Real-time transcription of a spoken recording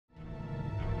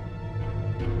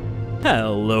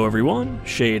Hello everyone,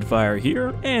 Shadefyre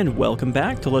here, and welcome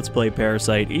back to Let's Play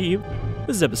Parasite Eve.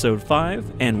 This is episode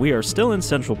 5, and we are still in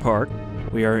Central Park.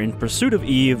 We are in pursuit of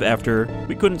Eve after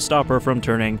we couldn't stop her from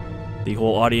turning the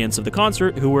whole audience of the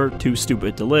concert, who were too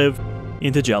stupid to live,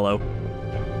 into jello.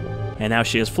 And now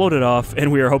she has floated off,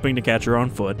 and we are hoping to catch her on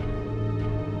foot.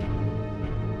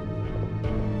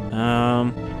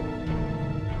 I'm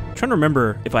trying to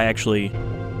remember if I actually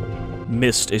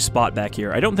missed a spot back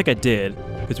here. I don't think I did.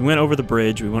 Because we went over the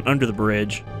bridge, we went under the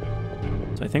bridge.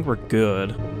 So I think we're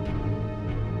good.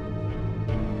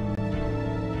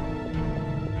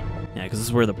 Yeah, because this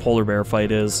is where the polar bear fight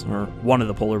is, or one of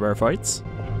the polar bear fights.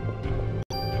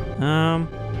 How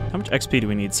much XP do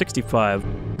we need? 65.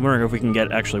 I'm wondering if we can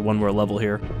get actually one more level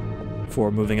here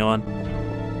before moving on.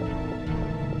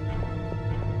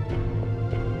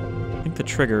 I think the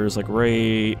trigger is like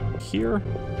right here.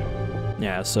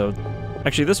 Yeah, so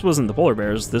actually, this wasn't the polar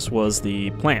bears, this was the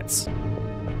plants.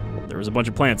 There was a bunch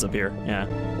of plants up here, yeah.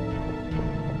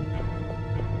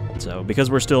 So, because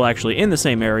we're still actually in the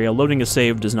same area, loading a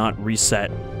save does not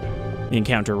reset the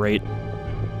encounter rate.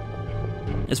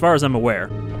 As far as I'm aware.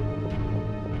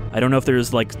 I don't know if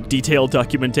there's, like, detailed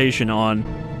documentation on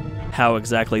how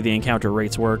exactly the encounter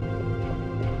rates work.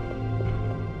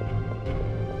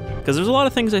 Because there's a lot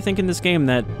of things, I think, in this game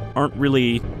that aren't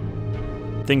really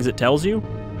things it tells you.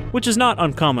 Which is not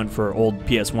uncommon for old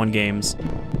PS1 games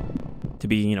to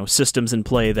be, you know, systems in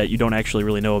play that you don't actually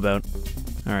really know about.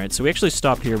 Alright, so we actually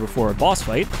stopped here before a boss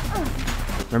fight.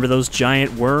 Remember those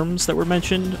giant worms that were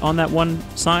mentioned on that one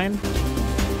sign?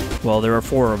 Well, there are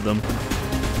 4 of them.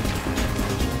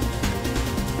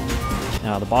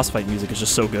 The boss fight music is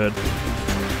just so good.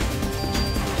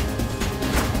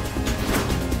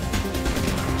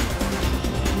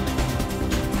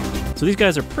 So these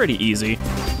guys are pretty easy.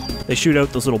 They shoot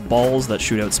out those little balls that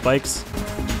shoot out spikes.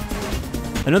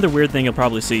 Another weird thing you'll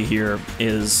probably see here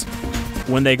is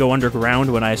when they go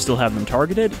underground, when I still have them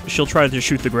targeted, she'll try to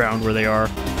shoot the ground where they are.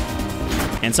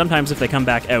 And sometimes if they come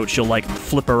back out, she'll like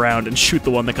flip around and shoot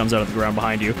the one that comes out of the ground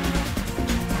behind you.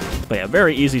 But yeah,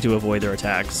 very easy to avoid their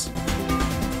attacks.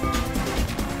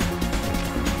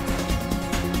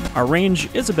 Our range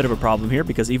is a bit of a problem here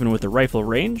because even with the rifle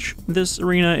range, this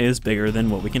arena is bigger than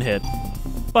what we can hit.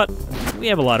 But we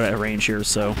have a lot of range here,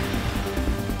 so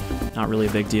not really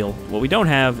a big deal. What we don't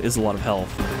have is a lot of health.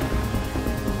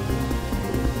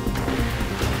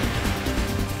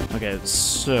 Okay,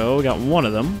 so we got one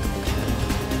of them.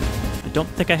 I don't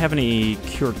think I have any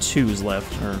Cure 2s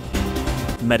left, or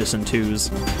Medicine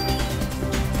 2s.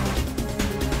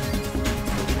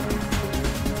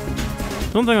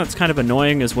 One thing that's kind of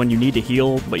annoying is when you need to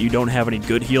heal, but you don't have any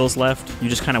good heals left. You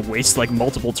just kind of waste like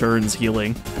multiple turns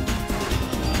healing.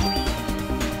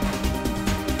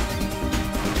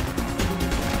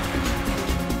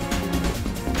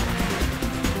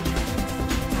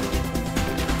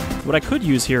 What I could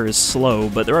use here is slow,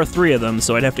 but there are 3 of them,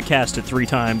 so I'd have to cast it 3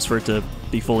 times for it to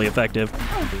be fully effective.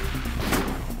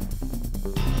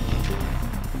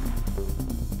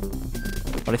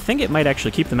 But I think it might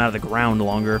actually keep them out of the ground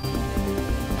longer.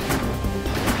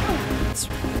 It's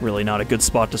really not a good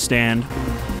spot to stand.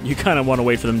 You kind of want to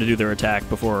wait for them to do their attack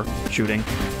before shooting.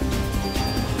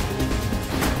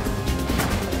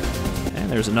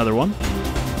 And there's another one.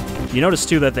 You notice,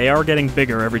 too, that they are getting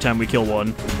bigger every time we kill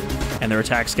one. And their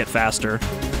attacks get faster.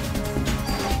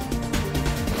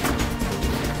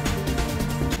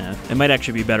 Yeah, it might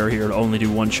actually be better here to only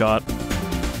do 1 shot.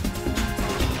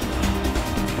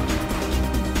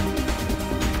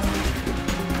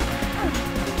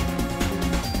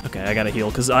 Okay, I gotta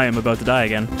heal, because I am about to die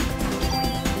again.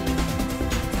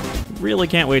 Really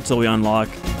can't wait till we unlock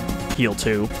Heal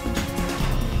 2.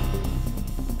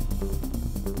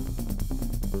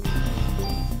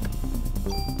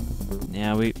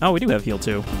 Yeah, we do have Heal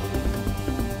 2.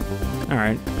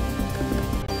 Alright.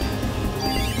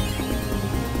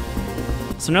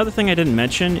 So another thing I didn't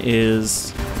mention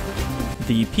is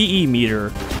the PE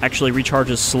meter actually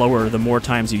recharges slower the more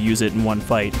times you use it in one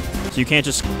fight. So you can't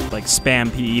just, like,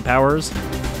 spam PE powers.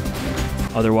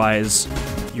 Otherwise,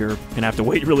 you're gonna have to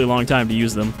wait a really long time to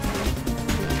use them.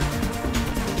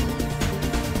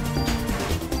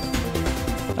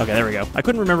 Okay, there we go. I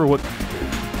couldn't remember what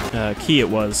key it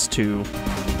was to,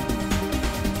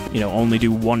 you know, only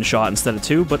do 1 shot instead of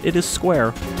 2, but it is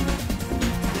square.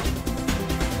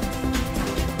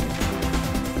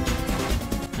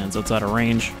 And so it's out of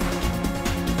range.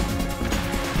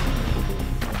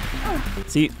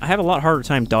 See, I have a lot harder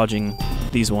time dodging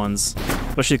these ones,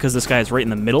 especially because this guy is right in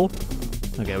the middle.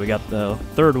 Okay, we got the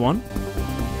 3rd one.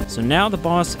 So now the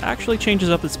boss actually changes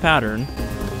up its pattern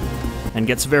and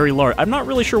gets very large. I'm not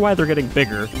really sure why they're getting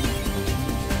bigger.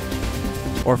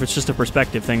 Or if it's just a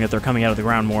perspective thing that they're coming out of the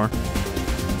ground more.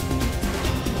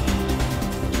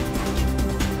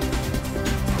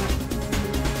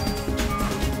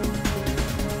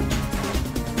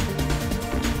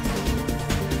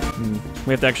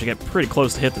 We have to actually get pretty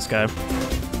close to hit this guy.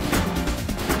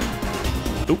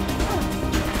 Oop.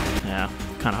 Yeah,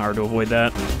 kind of hard to avoid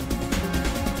that.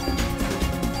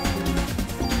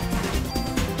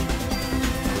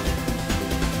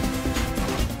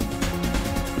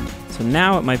 So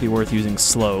now it might be worth using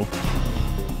slow.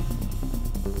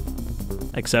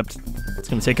 Except it's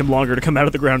going to take him longer to come out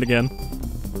of the ground again.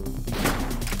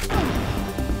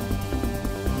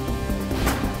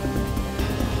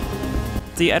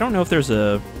 See, I don't know if there's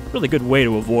a really good way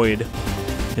to avoid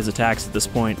his attacks at this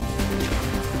point.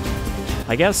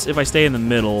 I guess if I stay in the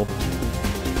middle,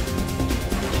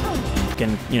 I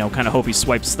can, you know, kind of hope he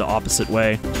swipes the opposite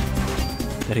way.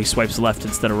 That he swipes left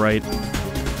instead of right.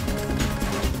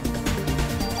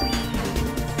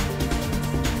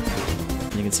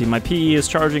 You can see my PE is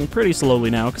charging pretty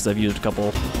slowly now because I've used a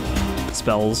couple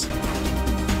spells.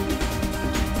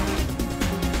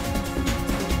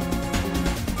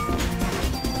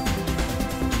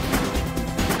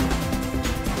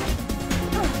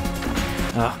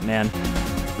 Oh, man.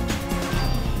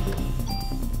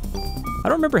 I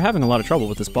don't remember having a lot of trouble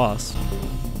with this boss.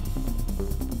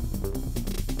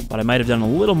 But I might have done a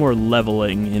little more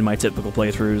leveling in my typical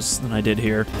playthroughs than I did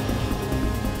here.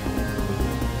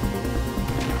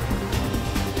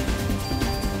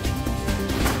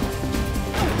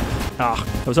 Ah,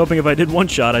 I was hoping if I did one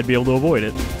shot, I'd be able to avoid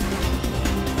it.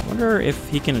 I wonder if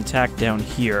he can attack down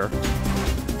here.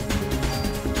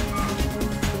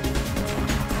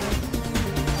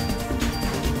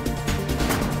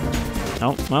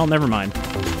 Oh, well, never mind.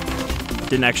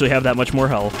 Didn't actually have that much more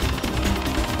health.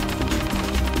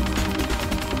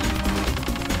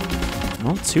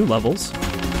 Well, 2 levels.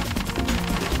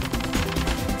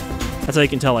 That's how you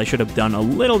can tell I should have done a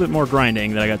little bit more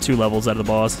grinding, that I got 2 levels out of the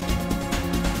boss.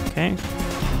 Okay.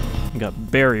 We got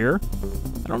Barrier.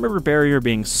 I don't remember Barrier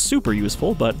being super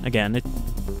useful, but again, it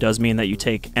does mean that you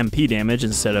take MP damage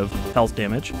instead of health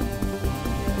damage.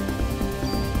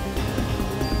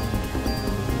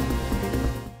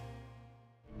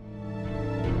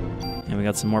 And we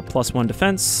got some more +1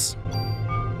 defense.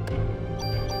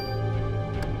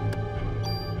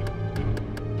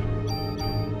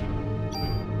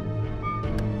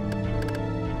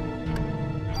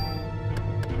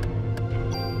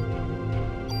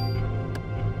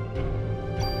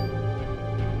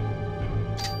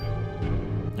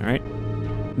 Alright.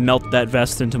 Melt that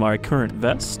vest into my current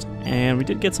vest. And we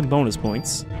did get some bonus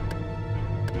points.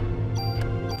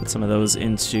 Put some of those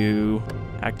into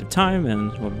active time and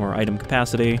a little more item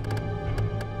capacity.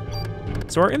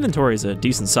 So our inventory is a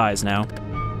decent size now.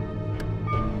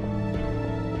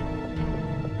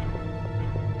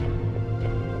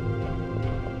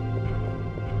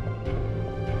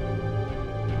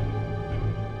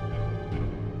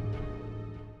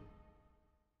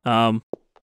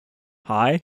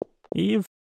 Hi, Eve?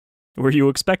 Were you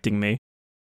expecting me?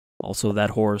 Also,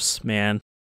 that horse, man.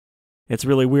 It's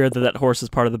really weird that that horse is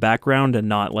part of the background and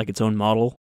not, like, its own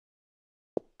model.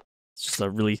 It's just a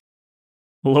really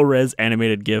low-res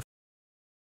animated GIF.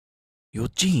 Your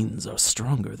genes are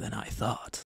stronger than I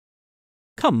thought.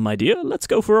 Come, my dear, let's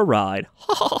go for a ride.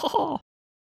 Ha ha ha ha!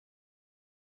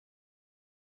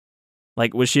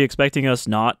 Like, was she expecting us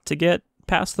not to get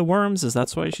past the worms? Is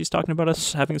that why she's talking about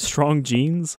us having strong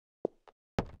genes?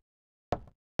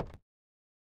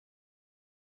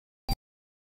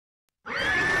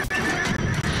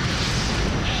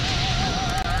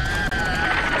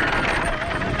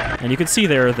 And you can see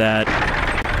there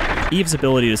that Eve's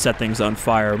ability to set things on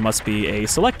fire must be a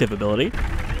selective ability,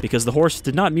 because the horse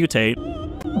did not mutate.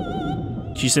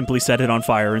 She simply set it on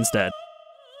fire instead.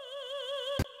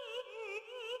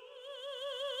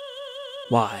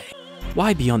 Why?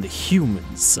 Why be on the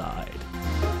human side?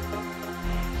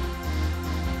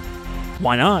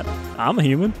 Why not? I'm a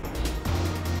human.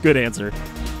 Good answer.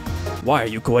 Why are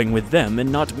you going with them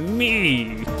and not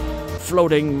me?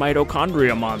 Floating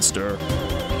mitochondria monster.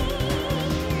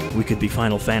 We could be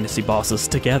Final Fantasy bosses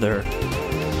together.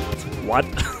 What?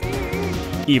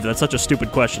 Eve, that's such a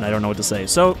stupid question, I don't know what to say.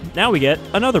 So, now we get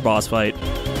another boss fight.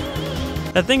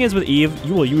 The thing is with Eve,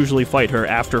 you will usually fight her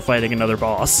after fighting another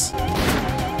boss.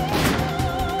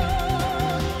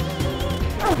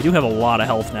 We do have a lot of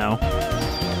health now,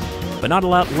 but not a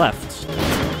lot left.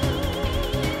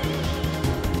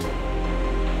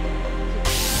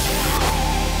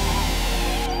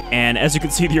 And as you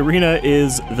can see, the arena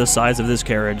is the size of this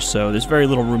carriage, so there's very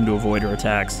little room to avoid her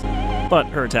attacks. But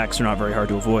her attacks are not very hard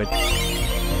to avoid.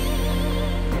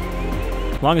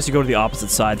 As long as you go to the opposite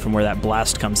side from where that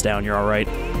blast comes down, you're alright.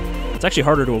 It's actually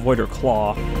harder to avoid her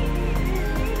claw.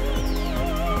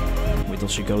 Wait till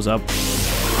she goes up.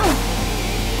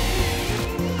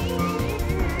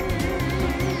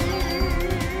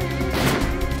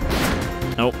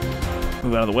 Nope.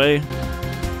 Move out of the way.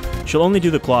 She'll only do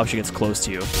the claw if she gets close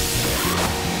to you.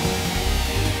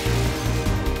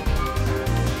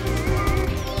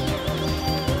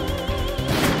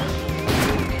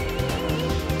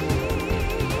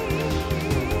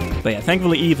 But yeah,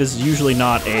 thankfully Eve is usually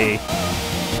not a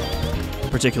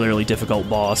particularly difficult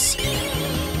boss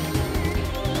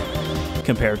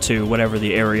compared to whatever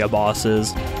the area boss is.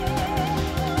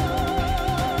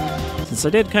 Since I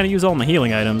did kind of use all my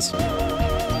healing items.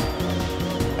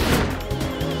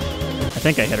 I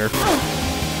think I hit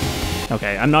her.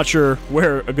 Okay, I'm not sure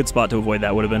where a good spot to avoid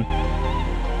that would have been.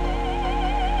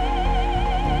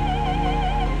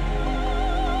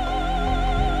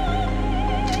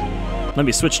 Let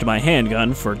me switch to my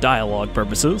handgun for dialogue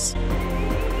purposes.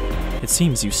 It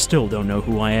seems you still don't know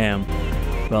who I am.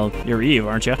 Well, you're Eve,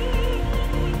 aren't you?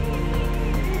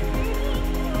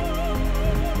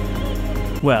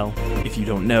 Well, if you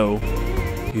don't know,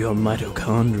 your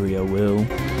mitochondria will.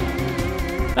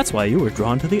 That's why you were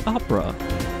drawn to the opera.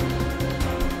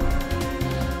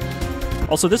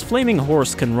 Also, this flaming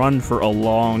horse can run for a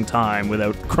long time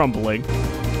without crumbling.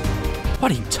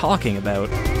 What are you talking about?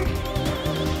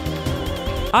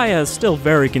 Aya's still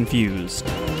very confused.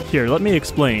 Here, let me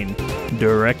explain.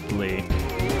 Directly.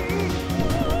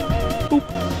 Boop.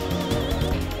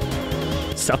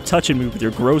 Stop touching me with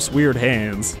your gross, weird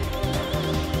hands.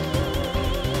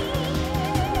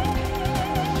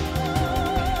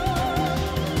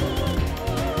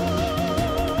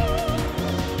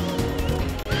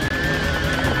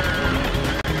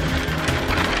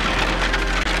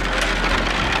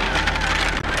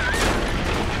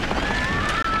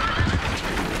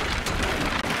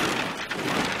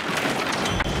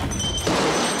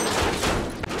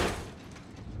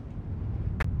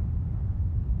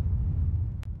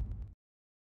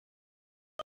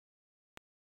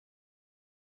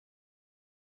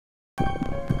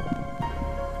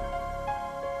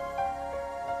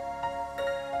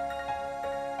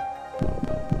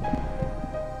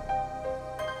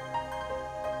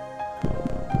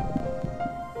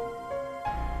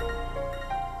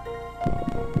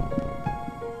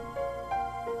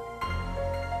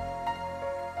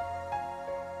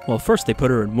 Well, first they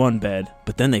put her in one bed,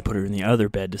 but then they put her in the other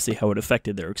bed to see how it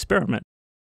affected their experiment.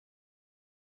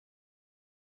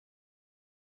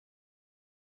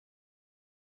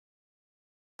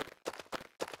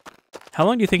 How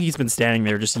long do you think he's been standing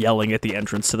there just yelling at the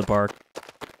entrance to the park?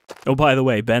 Oh, by the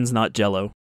way, Ben's not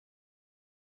Jell-O.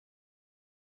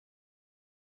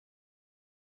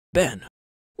 Ben,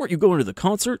 weren't you going to the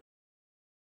concert?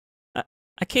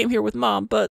 I came here with Mom,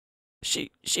 but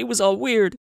she was all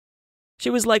weird. She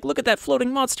was like, look at that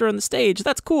floating monster on the stage.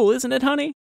 That's cool, isn't it,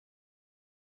 honey?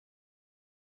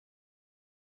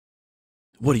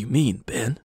 What do you mean,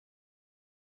 Ben?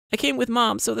 I came with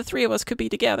Mom so the three of us could be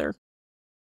together.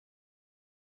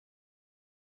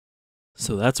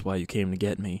 So that's why you came to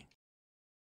get me.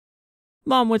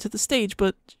 Mom went to the stage,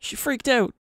 but she freaked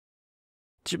out.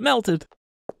 She melted.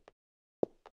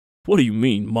 What do you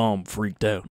mean, Mom freaked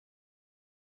out?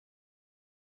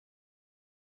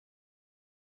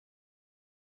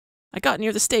 I got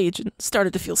near the stage and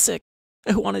started to feel sick.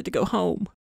 I wanted to go home.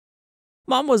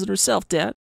 Mom wasn't herself,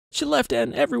 Dad. She left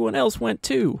and everyone else went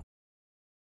too.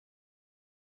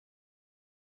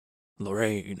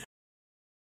 Lorraine.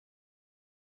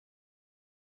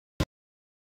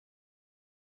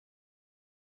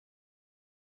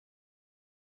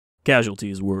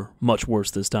 Casualties were much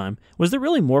worse this time. Was there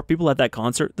really more people at that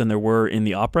concert than there were in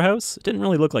the Opera House? It didn't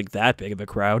really look like that big of a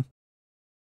crowd.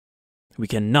 We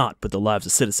cannot put the lives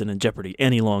of citizens in jeopardy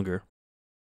any longer.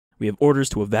 We have orders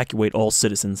to evacuate all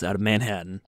citizens out of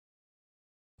Manhattan.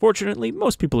 Fortunately,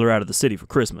 most people are out of the city for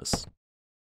Christmas.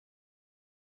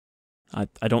 I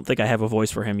don't think I have a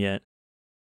voice for him yet.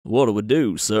 What do we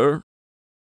do, sir?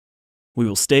 We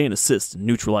will stay and assist in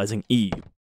neutralizing Eve.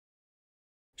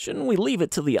 Shouldn't we leave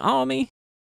it to the army?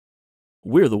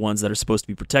 We're the ones that are supposed to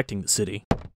be protecting the city.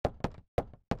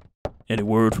 Any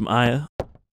word from Aya?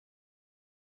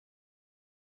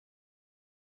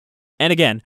 And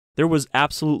again, there was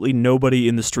absolutely nobody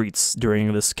in the streets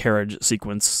during this carriage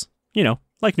sequence. You know,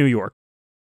 like New York.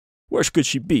 Where could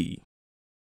she be?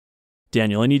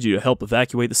 Daniel, I need you to help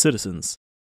evacuate the citizens.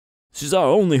 She's our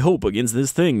only hope against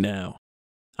this thing now.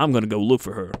 I'm gonna go look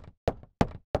for her.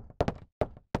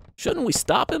 Shouldn't we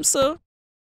stop him, sir?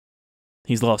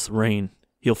 He's lost the rein.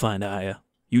 He'll find Aya.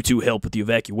 You two help with the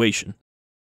evacuation.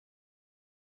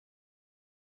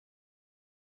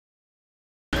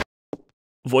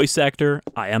 Voice actor,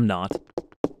 I am not.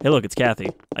 Hey look, it's Kathy.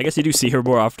 I guess you do see her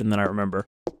more often than I remember.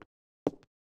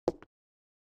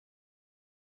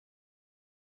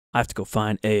 I have to go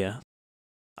find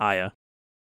Aya.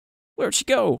 Where'd she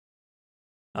go?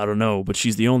 I don't know, but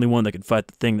she's the only one that can fight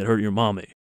the thing that hurt your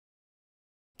mommy.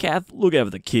 Kath, look after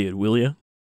the kid, will ya?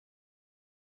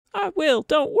 I will,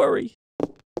 don't worry.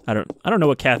 I don't know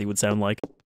what Kathy would sound like.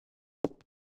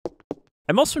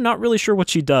 I'm also not really sure what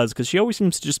she does, because she always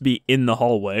seems to just be in the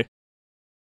hallway.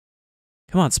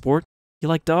 Come on, sport. You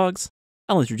like dogs?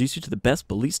 I'll introduce you to the best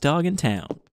police dog in town.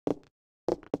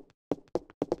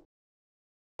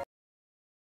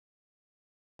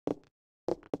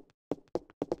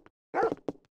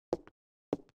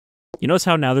 You notice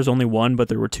how now there's only one, but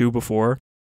there were two before?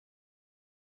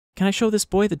 Can I show this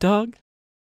boy the dog?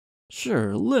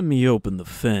 Sure, let me open the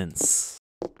fence.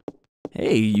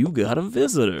 Hey, you got a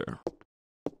visitor.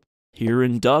 Here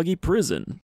in doggy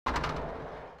prison.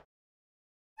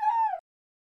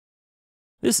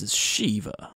 This is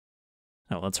Shiva.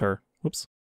 Oh, that's her. Whoops.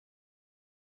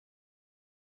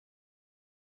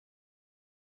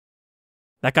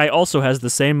 That guy also has the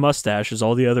same mustache as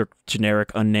all the other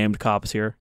generic unnamed cops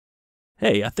here.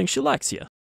 Hey, I think she likes you.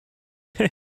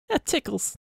 That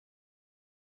tickles.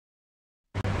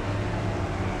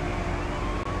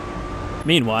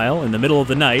 Meanwhile, in the middle of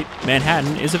the night,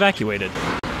 Manhattan is evacuated.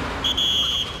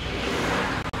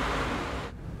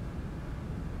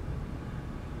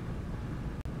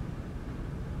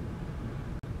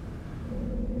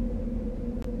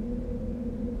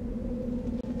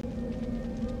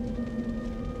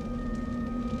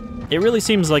 It really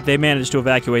seems like they managed to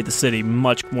evacuate the city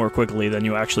much more quickly than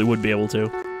you actually would be able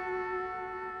to.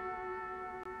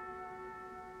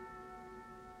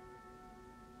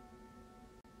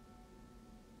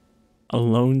 A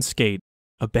lone skate,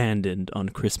 abandoned on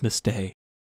Christmas Day.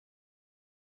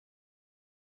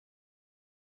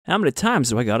 How many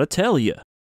times do I gotta tell you?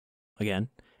 Again,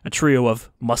 a trio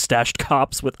of mustached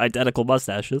cops with identical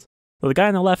mustaches. Though the guy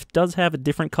on the left does have a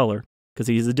different color, because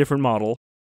he's a different model.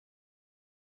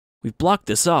 We've blocked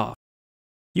this off.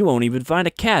 You won't even find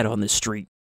a cat on this street.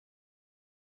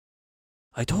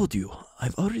 I told you,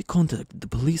 I've already contacted the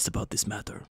police about this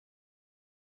matter.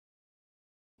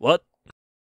 What?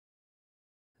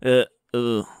 I'm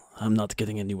not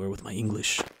getting anywhere with my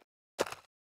English.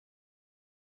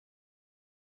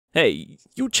 Hey,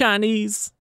 you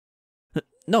Chinese?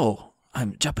 No,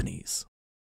 I'm Japanese.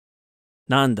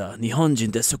 Nanda,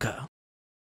 Nihonjin desu ka?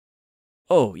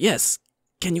 Oh, yes.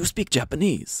 Can you speak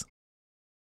Japanese?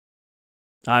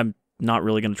 I'm not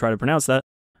really going to try to pronounce that.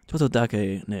 Toto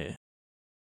dake ne.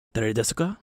 Dare desu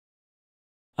ka?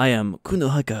 I am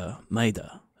Kunohaka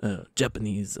Maeda,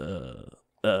 Japanese,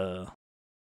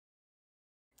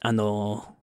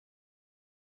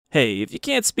 Hey, if you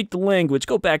can't speak the language,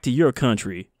 go back to your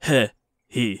country. Heh,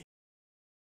 he.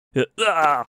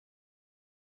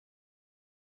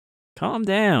 Calm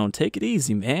down, take it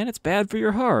easy, man. It's bad for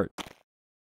your heart.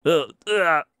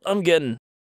 I'm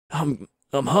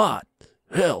hot.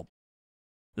 Help.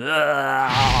 I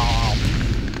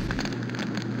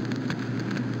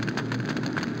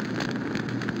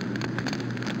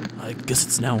guess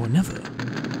it's now or never.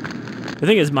 The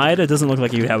thing is, Maeda doesn't look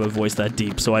like he would have a voice that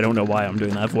deep, so I don't know why I'm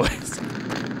doing that voice.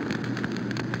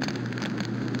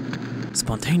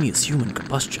 Spontaneous human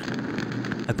combustion.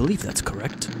 I believe that's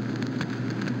correct.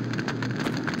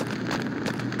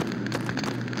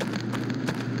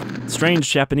 Strange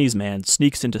Japanese man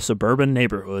sneaks into suburban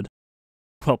neighborhood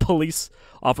while police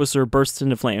officer bursts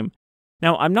into flame.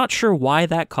 Now, I'm not sure why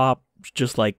that cop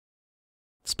just, like,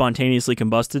 spontaneously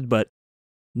combusted, but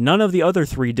none of the other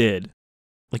three did.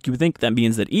 Like, you would think that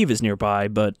means that Eve is nearby,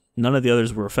 but none of the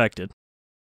others were affected.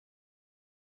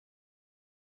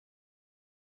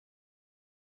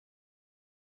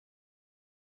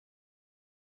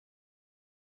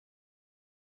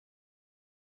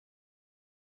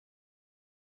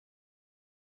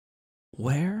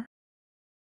 Where?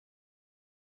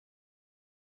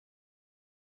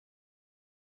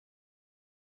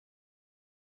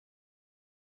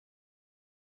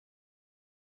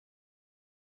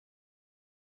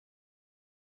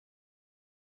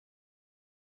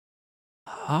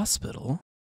 Hospital?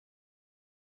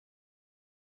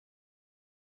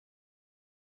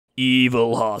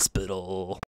 Evil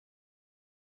hospital.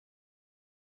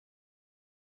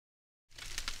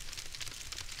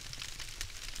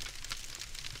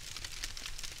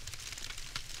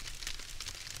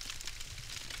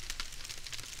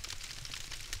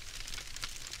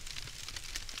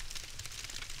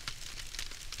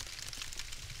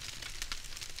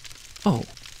 Oh,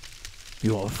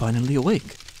 you are finally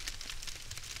awake.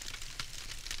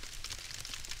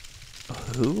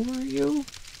 Who are you?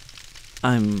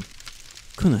 I'm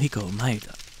Kunohiko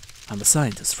Maeda. I'm a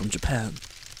scientist from Japan.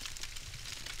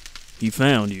 He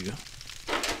found you.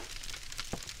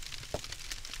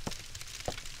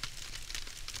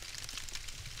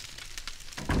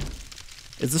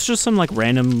 Is this just some, like,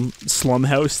 random slum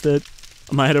house that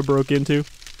Maeda broke into?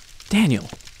 Daniel.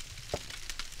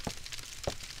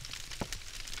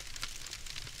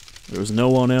 There's no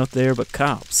one out there but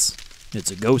cops.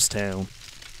 It's a ghost town.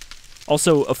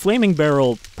 Also, a flaming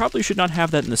barrel probably should not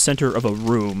have that in the center of a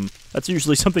room. That's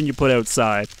usually something you put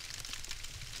outside.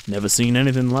 Never seen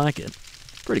anything like it.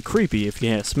 Pretty creepy, if you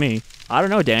ask me. I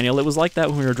don't know, Daniel. It was like that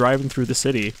when we were driving through the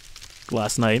city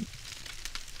last night.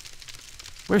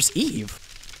 Where's Eve?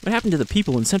 What happened to the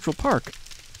people in Central Park?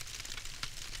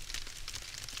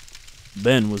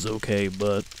 Ben was okay,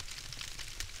 but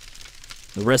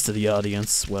the rest of the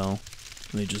audience, well,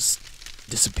 they just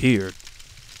disappeared.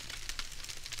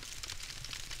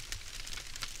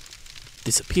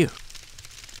 Disappear?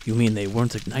 You mean they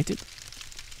weren't ignited?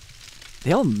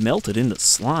 They all melted into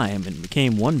slime and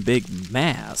became one big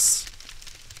mass.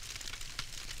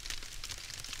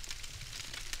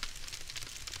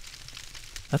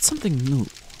 That's something new.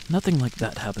 Nothing like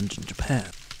that happened in Japan.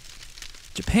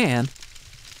 Japan?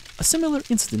 A similar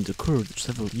incident occurred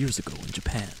several years ago in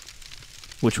Japan.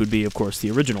 Which would be, of course,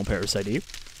 the original Parasite Eve.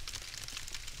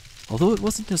 Although it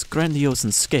wasn't as grandiose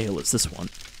in scale as this one.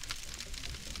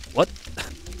 What?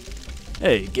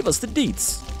 Hey, give us the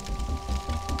deets!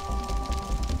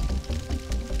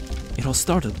 It all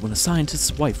started when a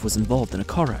scientist's wife was involved in a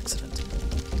car accident.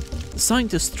 The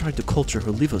scientist tried to culture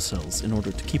her liver cells in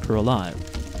order to keep her alive.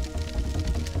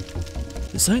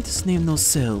 The scientist named those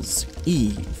cells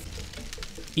Eve.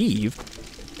 Eve?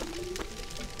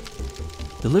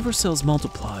 The liver cells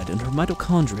multiplied and her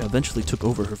mitochondria eventually took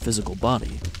over her physical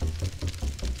body.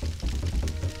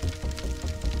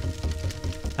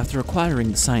 After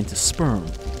acquiring the scientist's sperm,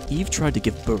 Eve tried to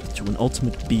give birth to an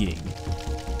ultimate being.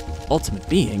 Ultimate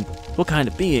being? What kind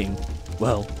of being?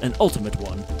 Well, an ultimate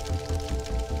one.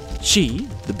 She,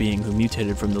 the being who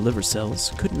mutated from the liver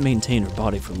cells, couldn't maintain her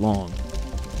body for long.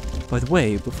 By the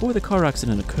way, before the car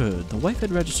accident occurred, the wife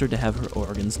had registered to have her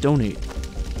organs donated.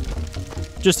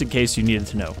 Just in case you needed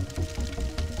to know.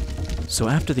 So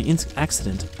after the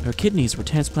accident, her kidneys were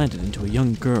transplanted into a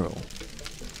young girl.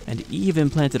 And Eve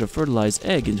implanted a fertilized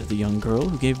egg into the young girl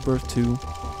who gave birth to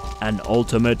an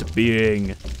ultimate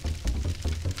being.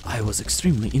 I was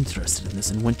extremely interested in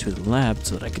this and went to the lab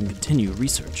so that I can continue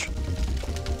research.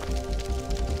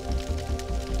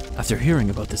 After hearing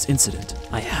about this incident,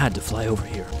 I had to fly over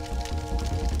here.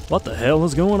 What the hell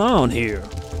is going on here?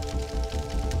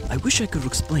 I wish I could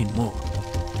explain more.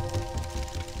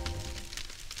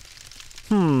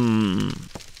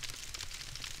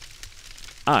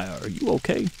 Are you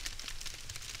okay?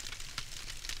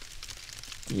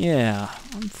 Yeah,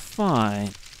 I'm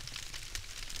fine.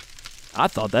 I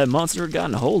thought that monster had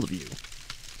gotten a hold of you.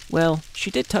 Well, she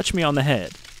did touch me on the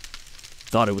head.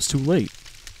 Thought it was too late.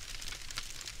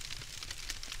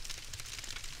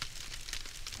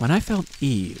 When I felt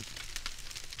Eve,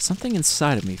 something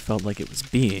inside of me felt like it was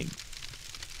being.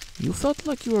 You felt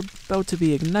like you were about to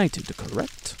be ignited,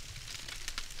 correct?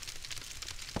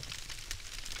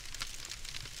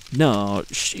 No,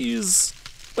 she's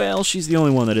the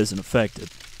only one that isn't affected.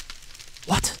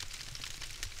 What?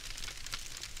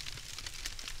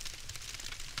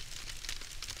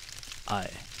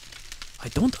 I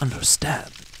don't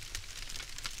understand.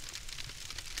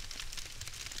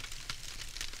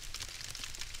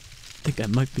 I think I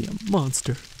might be a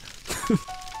monster.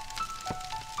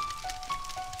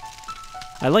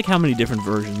 I like how many different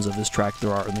versions of this track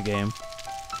there are in the game.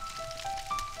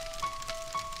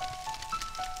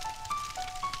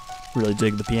 Really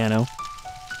dig the piano.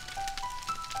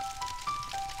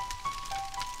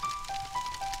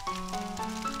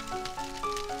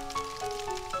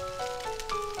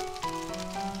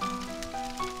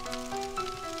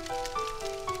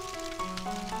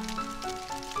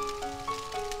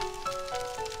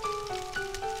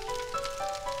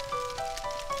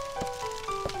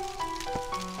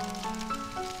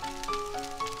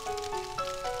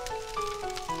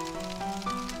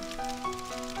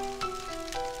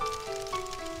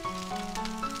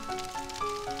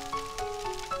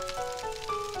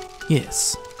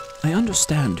 Yes, I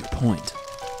understand your point.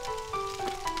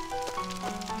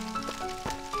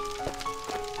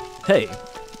 Hey,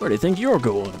 where do you think you're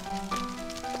going?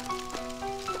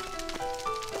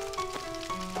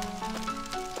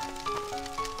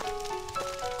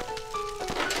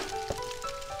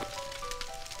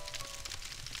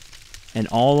 And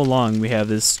all along we have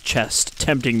this chest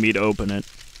tempting me to open it.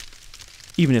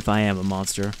 Even if I am a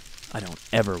monster, I don't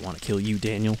ever want to kill you,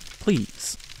 Daniel.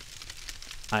 Please.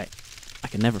 I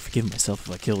can never forgive myself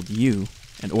if I killed you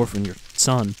and orphan your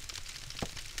son.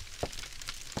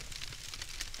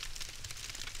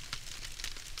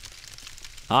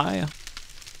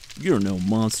 You're no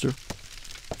monster.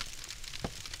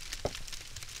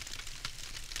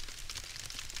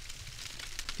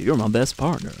 You're my best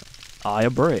partner.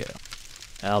 Brea.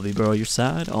 I'll be by your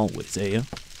side always, Aya.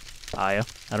 I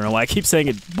don't know why I keep saying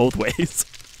it both ways.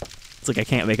 It's like I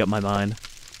can't make up my mind.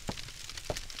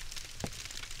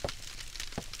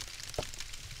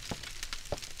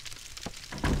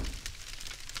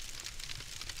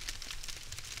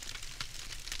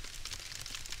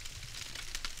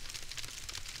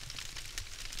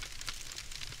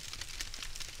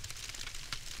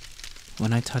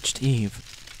 When I touched Eve,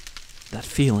 that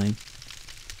feeling,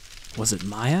 was it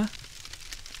Maya?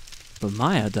 But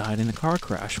Maya died in a car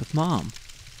crash with Mom.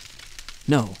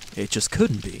 No, it just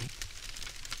couldn't be.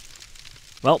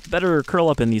 Well, better curl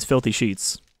up in these filthy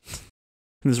sheets.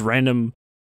 This random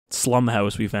slum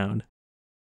house we found.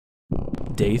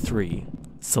 Day 3,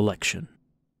 Selection.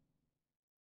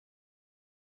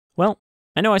 Well,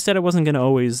 I know I said I wasn't going to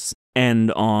always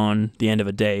end on the end of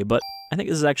a day, but I think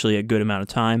this is actually a good amount of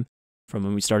time from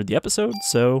when we started the episode,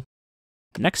 so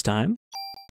next time,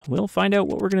 we'll find out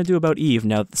what we're going to do about Eve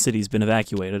now that the city's been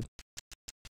evacuated.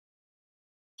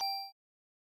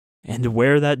 And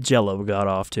where that Jello got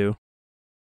off to.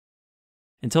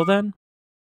 Until then,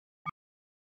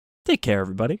 take care,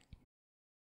 everybody.